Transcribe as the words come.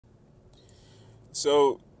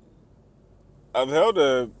So I've held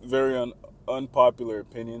a very unpopular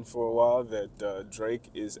opinion for a while that Drake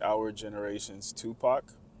is our generation's Tupac.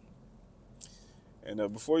 And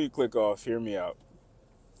before you click off, hear me out.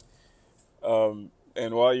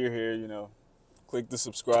 And while you're here, click the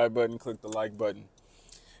subscribe button, click the like button.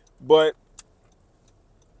 But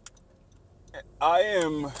I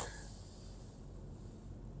am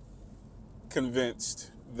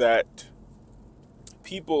convinced that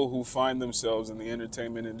people who find themselves in the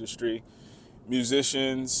entertainment industry,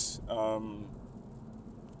 musicians,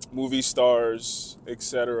 movie stars,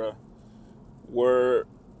 etc., were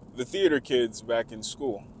the theater kids back in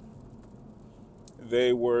school.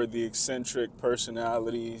 They were the eccentric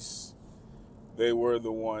personalities. They were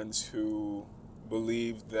the ones who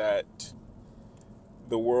believed that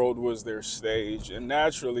the world was their stage. And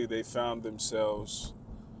naturally, they found themselves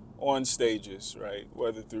on stages, right?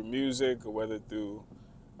 Whether through music or whether through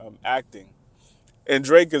acting. And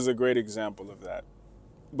Drake is a great example of that.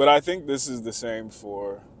 But I think this is the same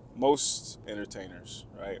for most entertainers,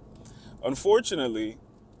 right? Unfortunately,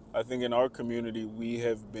 I think in our community, we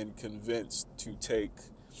have been convinced to take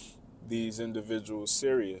these individuals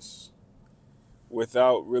serious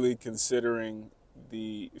without really considering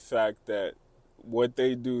the fact that what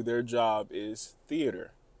they do, their job is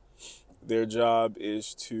theater. Their job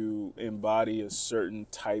is to embody a certain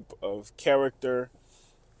type of character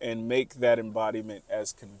and make that embodiment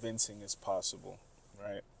as convincing as possible,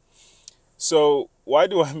 right? So, why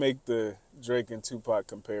do I make the Drake and Tupac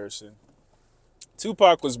comparison?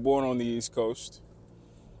 Tupac was born on the East Coast.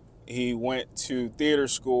 He went to theater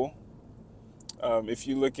school. If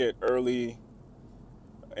you look at early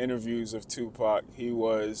interviews of Tupac, he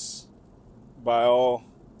was, by all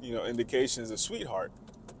indications, a sweetheart.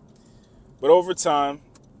 But over time,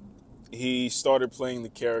 he started playing the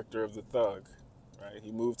character of the thug. Right?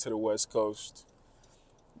 He moved to the West Coast,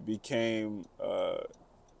 became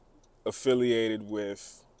affiliated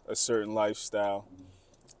with a certain lifestyle,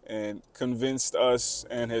 and convinced us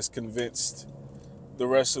and has convinced the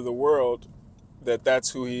rest of the world that that's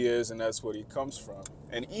who he is and that's what he comes from.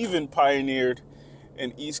 And even pioneered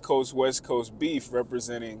an East Coast, West Coast beef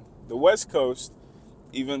representing the West Coast,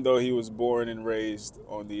 even though he was born and raised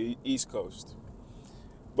on the East Coast.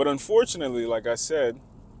 But unfortunately, like I said,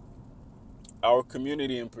 our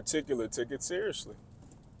community in particular took it seriously.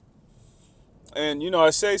 And, I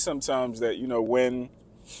say sometimes that, when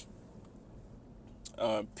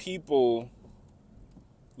people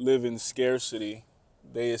live in scarcity,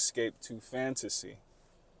 they escape to fantasy,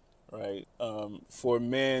 right? For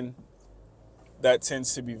men, that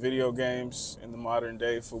tends to be video games in the modern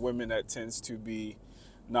day. For women, that tends to be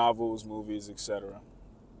novels, movies, etc.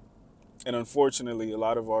 And unfortunately, a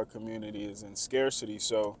lot of our community is in scarcity.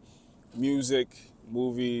 So music,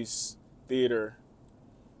 movies, theater,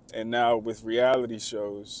 and now with reality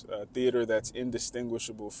shows, theater that's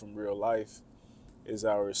indistinguishable from real life is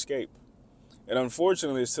our escape. And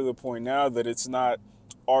unfortunately, it's to the point now that it's not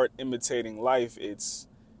art imitating life, it's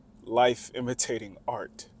life imitating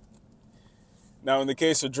art. Now, in the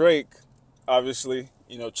case of Drake, obviously,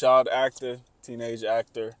 child actor, teenage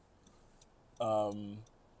actor,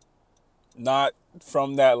 not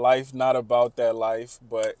from that life, not about that life,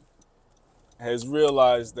 but has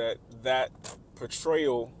realized that that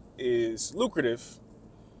portrayal is lucrative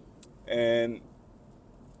and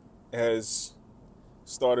has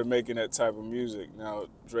started making that type of music. Now,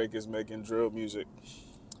 Drake is making drill music.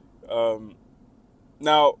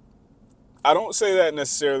 Now, I don't say that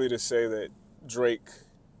necessarily to say that Drake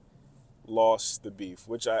lost the beef,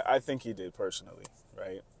 which I think he did personally,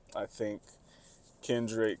 right? I think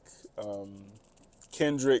Kendrick,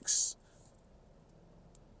 Kendrick's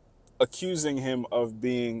accusing him of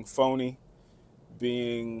being phony,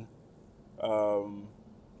 being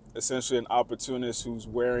essentially an opportunist who's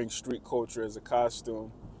wearing street culture as a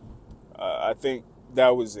costume. I think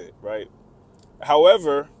that was it, right?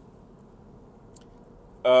 However,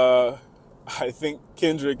 I think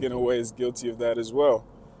Kendrick, in a way, is guilty of that as well.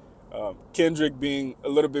 Kendrick being a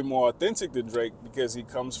little bit more authentic than Drake because he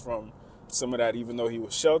comes from some of that, even though he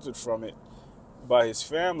was sheltered from it by his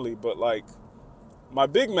family. But like, my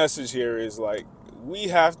big message here is like, we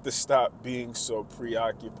have to stop being so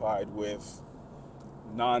preoccupied with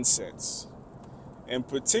nonsense, and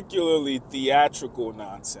particularly theatrical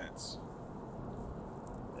nonsense,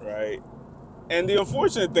 right? And the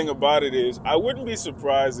unfortunate thing about it is, I wouldn't be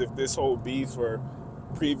surprised if this whole beef or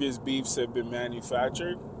previous beefs have been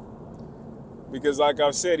manufactured. Because like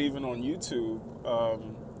I've said, even on YouTube,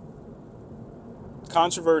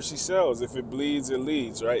 controversy sells. If it bleeds, it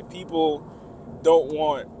leads, right? People don't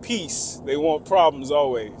want peace. They want problems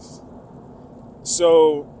always.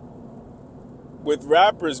 So with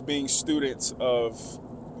rappers being students of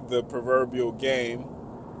the proverbial game,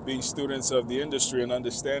 being students of the industry and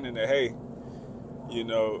understanding that, hey,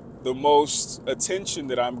 the most attention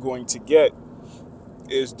that I'm going to get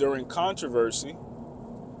is during controversy,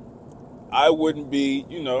 I wouldn't be,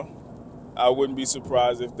 I wouldn't be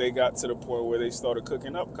surprised if they got to the point where they started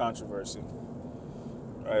cooking up controversy.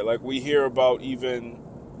 Right? Like we hear about even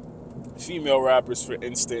female rappers, for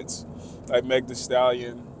instance, like Meg Thee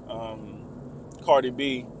Stallion, Cardi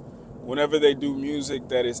B, whenever they do music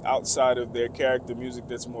that is outside of their character, music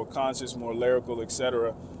that's more conscious, more lyrical,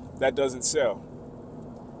 etc., that doesn't sell.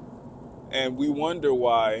 And we wonder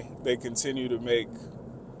why they continue to make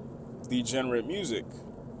degenerate music.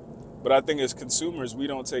 But I think as consumers, we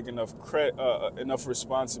don't take enough enough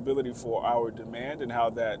responsibility for our demand and how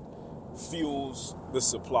that fuels the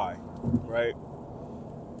supply, right?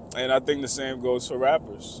 And I think the same goes for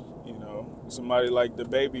rappers. Somebody like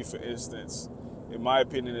DaBaby, for instance, in my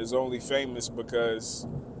opinion, is only famous because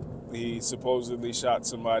he supposedly shot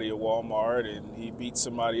somebody at Walmart and he beat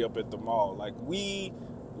somebody up at the mall. Like, we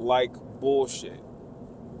like bullshit.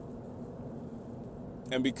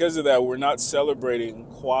 And because of that, we're not celebrating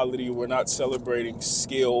quality. We're not celebrating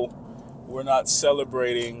skill. We're not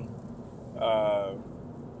celebrating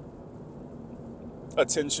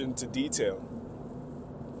attention to detail.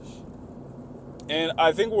 And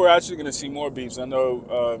I think we're actually going to see more beefs. I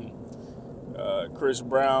know Chris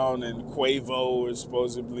Brown and Quavo are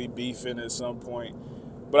supposedly beefing at some point.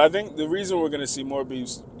 But I think the reason we're going to see more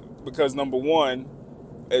beefs because, number one,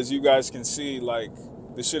 as you guys can see, like,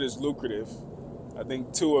 the shit is lucrative. I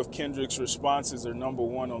think 2 of Kendrick's responses are number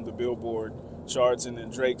 1 on the Billboard charts, and then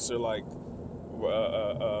Drake's are like,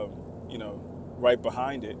 right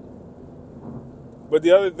behind it. But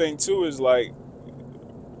the other thing too is, like,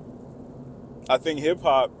 I think hip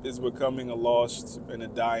hop is becoming a lost and a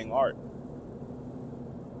dying art.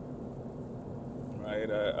 Right?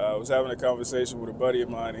 I was having a conversation with a buddy of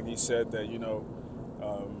mine, and he said that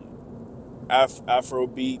Afro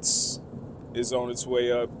beats is on its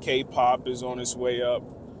way up, K-pop is on its way up,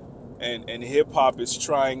 and hip hop is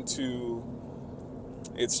trying to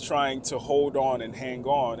hold on and hang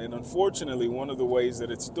on. And unfortunately, one of the ways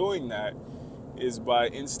that it's doing that is by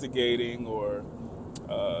instigating or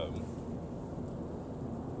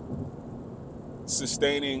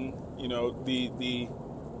sustaining, the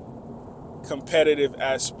competitive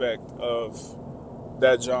aspect of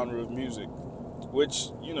that genre of music, which,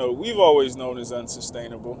 we've always known as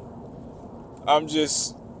unsustainable. I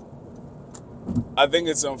think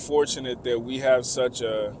it's unfortunate that we have such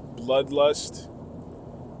a bloodlust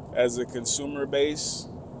as a consumer base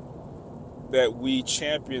that we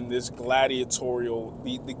champion this gladiatorial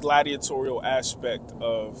aspect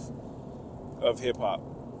of hip hop.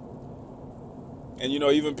 And,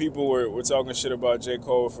 even people were talking shit about J.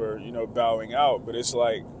 Cole for, bowing out. But it's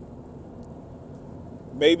like,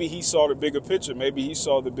 maybe he saw the bigger picture. Maybe he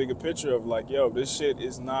saw the bigger picture of, like, yo, this shit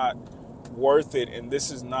is not worth it. And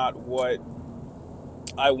this is not what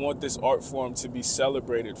I want this art form to be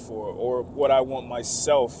celebrated for, or what I want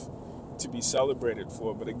myself to be celebrated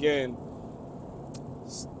for. But again,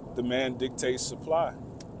 demand dictates supply.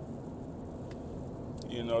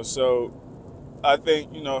 So I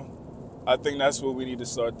think that's what we need to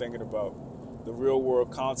start thinking about. The real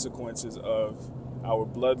world consequences of our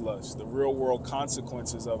bloodlust, the real world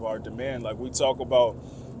consequences of our demand. Like, we talk about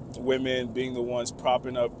women being the ones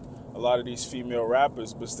propping up a lot of these female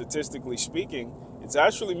rappers, but statistically speaking, it's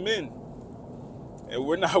actually men. And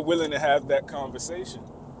we're not willing to have that conversation.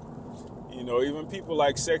 Even people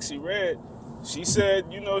like Sexy Red, she said,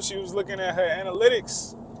 she was looking at her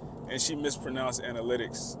analytics and she mispronounced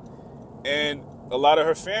analytics. And a lot of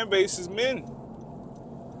her fan base is men.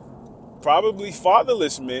 Probably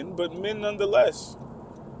fatherless men, but men nonetheless.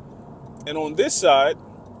 And on this side,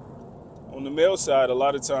 on the male side, a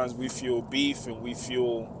lot of times we fuel beef and we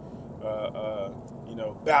fuel,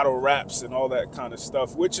 battle raps and all that kind of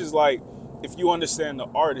stuff, which is like, if you understand the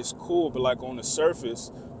art, it's cool, but like on the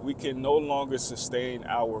surface, we can no longer sustain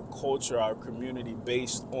our culture, our community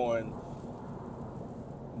based on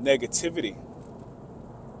negativity.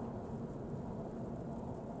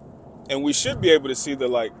 And we should be able to see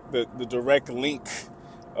the direct link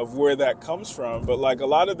of where that comes from. But like a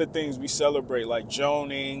lot of the things we celebrate, like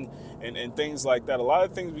joning and things like that, a lot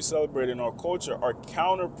of things we celebrate in our culture are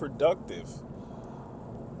counterproductive.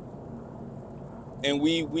 And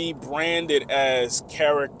we brand it as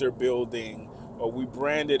character building, or we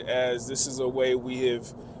brand it as this is a way we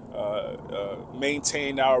have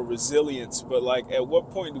maintained our resilience. But like, at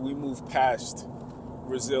what point do we move past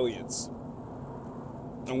resilience?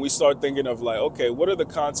 And we start thinking of like, okay, what are the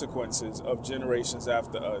consequences of generations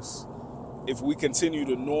after us if we continue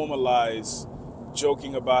to normalize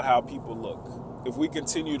joking about how people look? If we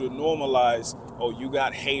continue to normalize, oh, you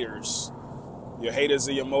got haters, your haters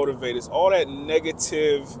are your motivators, all that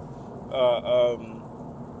negative,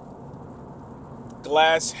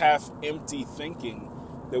 glass half empty thinking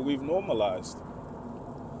that we've normalized.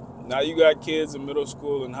 Now you got kids in middle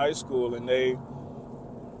school and high school, and they're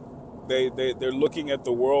looking at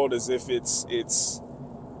the world as if it's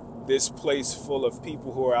this place full of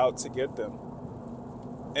people who are out to get them.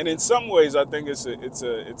 And in some ways, I think it's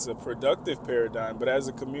a productive paradigm. But as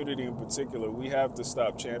a community in particular, we have to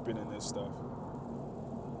stop championing this stuff.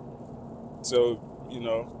 So,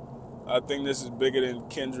 I think this is bigger than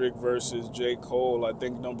Kendrick versus J. Cole. I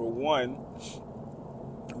think number one,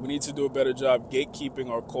 we need to do a better job gatekeeping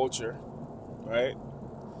our culture, right?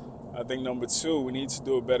 I think number two, we need to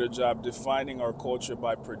do a better job defining our culture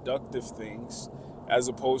by productive things, as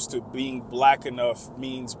opposed to being black enough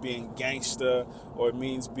means being gangsta, or it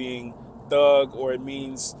means being thug, or it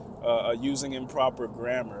means using improper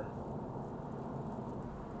grammar.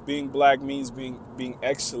 Being black means being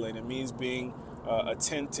excellent. It means being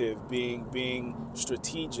attentive, being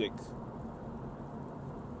strategic.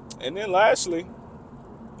 And then lastly,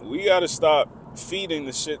 we got to stop feeding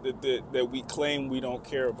the shit that we claim we don't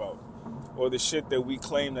care about, or the shit that we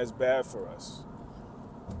claim that's bad for us.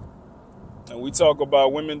 And we talk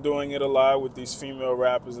about women doing it a lot with these female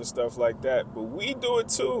rappers and stuff like that, but we do it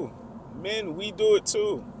too. Men, we do it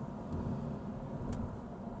too.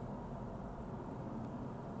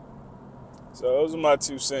 So those are my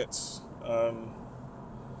 2 cents.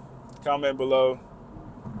 Comment below,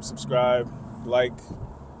 subscribe, like,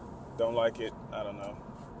 don't like it, I don't know.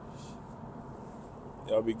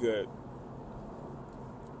 Y'all be good.